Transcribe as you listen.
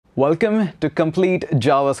Welcome to Complete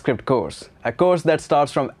JavaScript course, a course that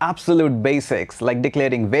starts from absolute basics like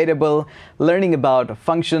declaring variable, learning about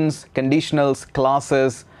functions, conditionals,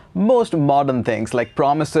 classes, most modern things like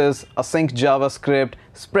promises, async JavaScript,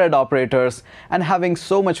 spread operators, and having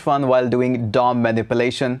so much fun while doing DOM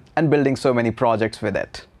manipulation and building so many projects with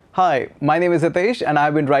it. Hi, my name is Hitesh and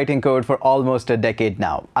I've been writing code for almost a decade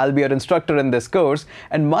now. I'll be your instructor in this course,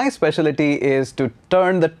 and my specialty is to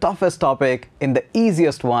turn the toughest topic in the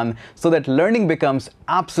easiest one so that learning becomes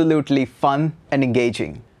absolutely fun and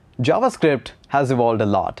engaging. JavaScript has evolved a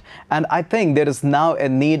lot, and I think there is now a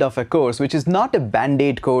need of a course which is not a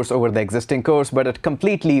band-aid course over the existing course, but a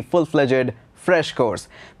completely full-fledged fresh course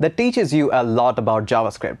that teaches you a lot about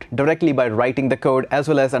JavaScript directly by writing the code, as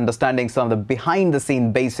well as understanding some of the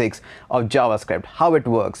behind-the-scene basics of JavaScript, how it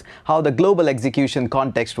works, how the global execution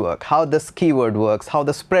context works, how this keyword works, how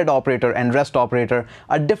the spread operator and rest operator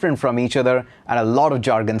are different from each other, and a lot of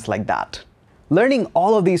jargons like that. Learning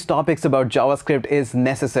all of these topics about JavaScript is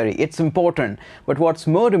necessary, it's important, but what's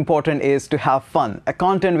more important is to have fun, a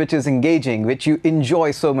content which is engaging, which you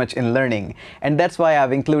enjoy so much in learning. And that's why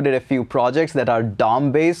I've included a few projects that are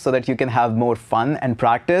DOM-based so that you can have more fun and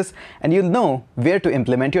practice, and you'll know where to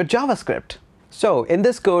implement your JavaScript. So in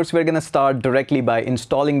this course, we're going to start directly by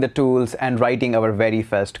installing the tools and writing our very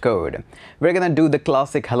first code. We're going to do the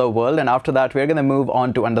classic hello world, and after that, we're going to move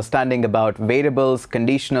on to understanding about variables,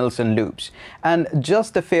 conditionals, and loops. And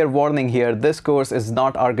just a fair warning here, this course is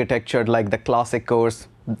not architectured like the classic course.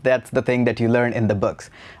 That's the thing that you learn in the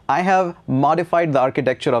books. I have modified the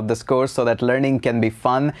architecture of this course so that learning can be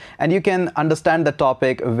fun and you can understand the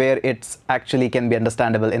topic where it's actually can be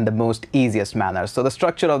understandable in the most easiest manner. So the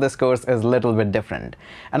structure of this course is a little bit different.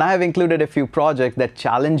 And I have included a few projects that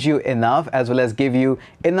challenge you enough, as well as give you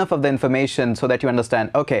enough of the information so that you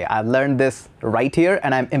understand, okay, I've learned this right here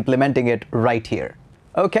and I'm implementing it right here.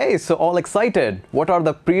 Okay, so all excited. What are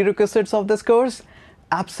the prerequisites of this course?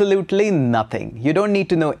 Absolutely nothing. You don't need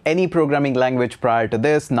to know any programming language prior to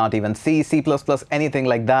this, not even C, C++, anything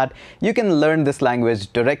like that. You can learn this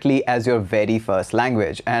language directly as your very first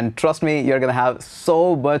language. And trust me, you're going to have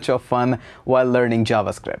so much of fun while learning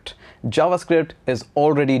JavaScript. JavaScript is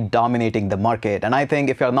already dominating the market, and I think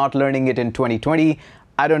if you're not learning it in 2020,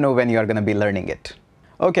 I don't know when you're going to be learning it.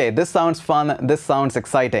 Okay, this sounds fun, this sounds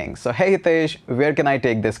exciting. So hey Hitesh, where can I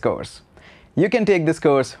take this course? You can take this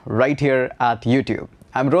course right here at YouTube.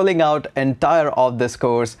 I'm rolling out entire of this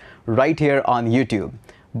course right here on YouTube,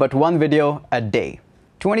 but one video a day.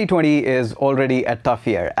 2020 is already a tough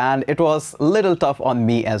year, and it was a little tough on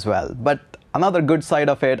me as well. But another good side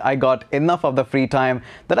of it, I got enough of the free time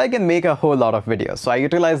that I can make a whole lot of videos. So I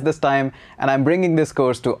utilize this time and I'm bringing this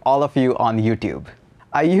course to all of you on YouTube.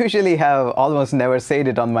 I usually have almost never said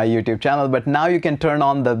it on my YouTube channel, but now you can turn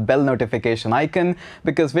on the bell notification icon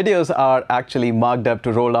because videos are actually marked up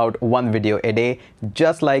to roll out one video a day,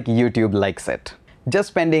 just like YouTube likes it. Just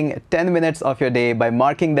spending 10 minutes of your day by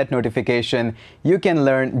marking that notification, you can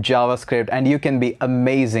learn JavaScript and you can be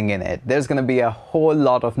amazing in it. There's going to be a whole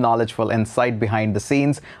lot of knowledgeful insight behind the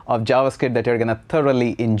scenes of JavaScript that you're going to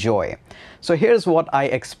thoroughly enjoy. So here's what I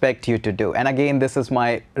expect you to do. And again, this is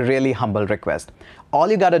my really humble request. All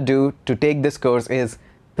you got to do to take this course is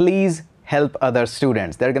please help other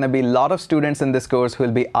students. There are going to be a lot of students in this course who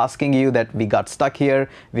will be asking you that we got stuck here,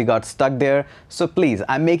 we got stuck there. So please,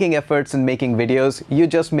 I'm making efforts in making videos. You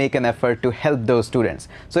just make an effort to help those students.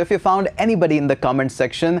 So if you found anybody in the comment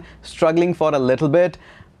section struggling for a little bit,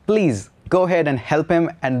 please go ahead and help him,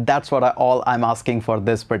 and that's what all I'm asking for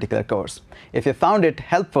this particular course. If you found it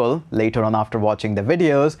helpful later on after watching the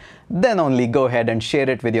videos, then only go ahead and share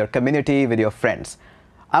it with your community, with your friends.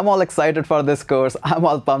 I'm all excited for this course, I'm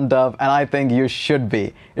all pumped up, and I think you should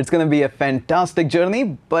be. It's going to be a fantastic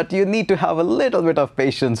journey, but you need to have a little bit of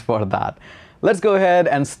patience for that. Let's go ahead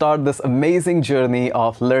and start this amazing journey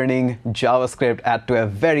of learning JavaScript to a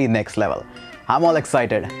very next level. I'm all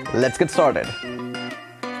excited. Let's get started.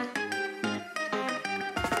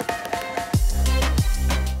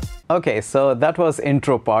 Okay, so that was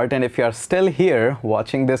intro part, and if you're still here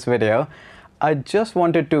watching this video, I just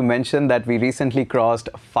wanted to mention that we recently crossed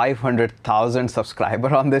 500,000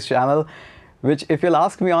 subscribers on this channel, which, if you'll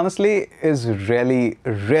ask me honestly, is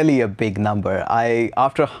really a big number.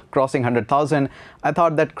 After crossing 100,000, I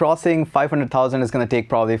thought that crossing 500,000 is going to take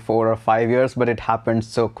probably 4 or 5 years, but it happened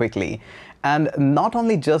so quickly. And not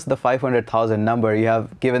only just the 500,000 number, you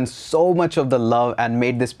have given so much of the love and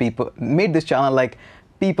made this channel like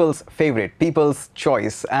people's favorite, people's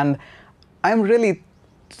choice, and I'm really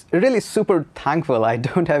super thankful. I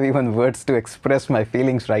don't have even words to express my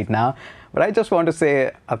feelings right now, But I just want to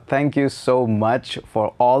say thank you so much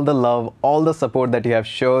for all the love, all the support that you have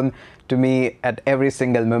shown to me at every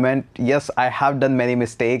single moment. Yes, I have done many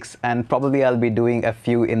mistakes, and probably I'll be doing a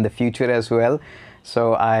few in the future as well.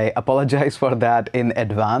 So I apologize for that in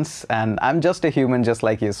advance. And I'm just a human just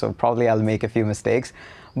like you, so probably I'll make a few mistakes.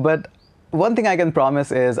 But one thing I can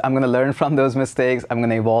promise is I'm going to learn from those mistakes. I'm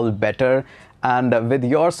going to evolve better. And with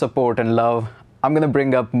your support and love, I'm going to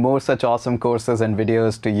bring up more such awesome courses and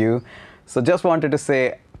videos to you. So just wanted to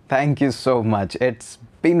say thank you so much. It's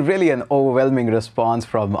been really an overwhelming response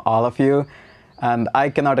from all of you, and I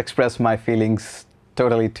cannot express my feelings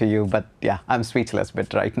totally to you, but yeah, I'm speechless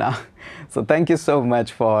bit right now. So thank you so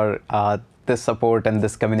much for this support and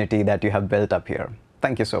this community that you have built up here.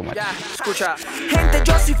 Thank you so much. Ya, escucha. Gente,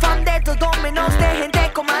 yo soy fan de todo menos de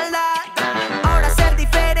gente con maldad. Ahora ser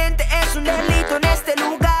diferente es un delito en este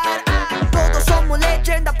lugar. Todos somos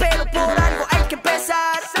leyenda, pero por algo hay que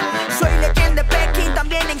empezar. Soy leyenda en Pekín,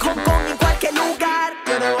 también en Hong Kong, en cualquier lugar.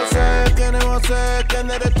 ¿Quién va a ser? ¿Quién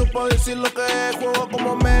eres tú para decir lo que es? Juego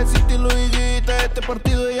como Messi, estilo Higuita. Este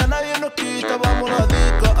partido ya nadie nos quita. Vamos la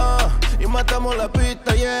disca, y matamos la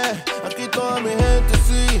pista, yeah. Aquí toda mi gente,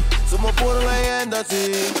 sí. Somos pura leyenda,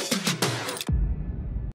 sí.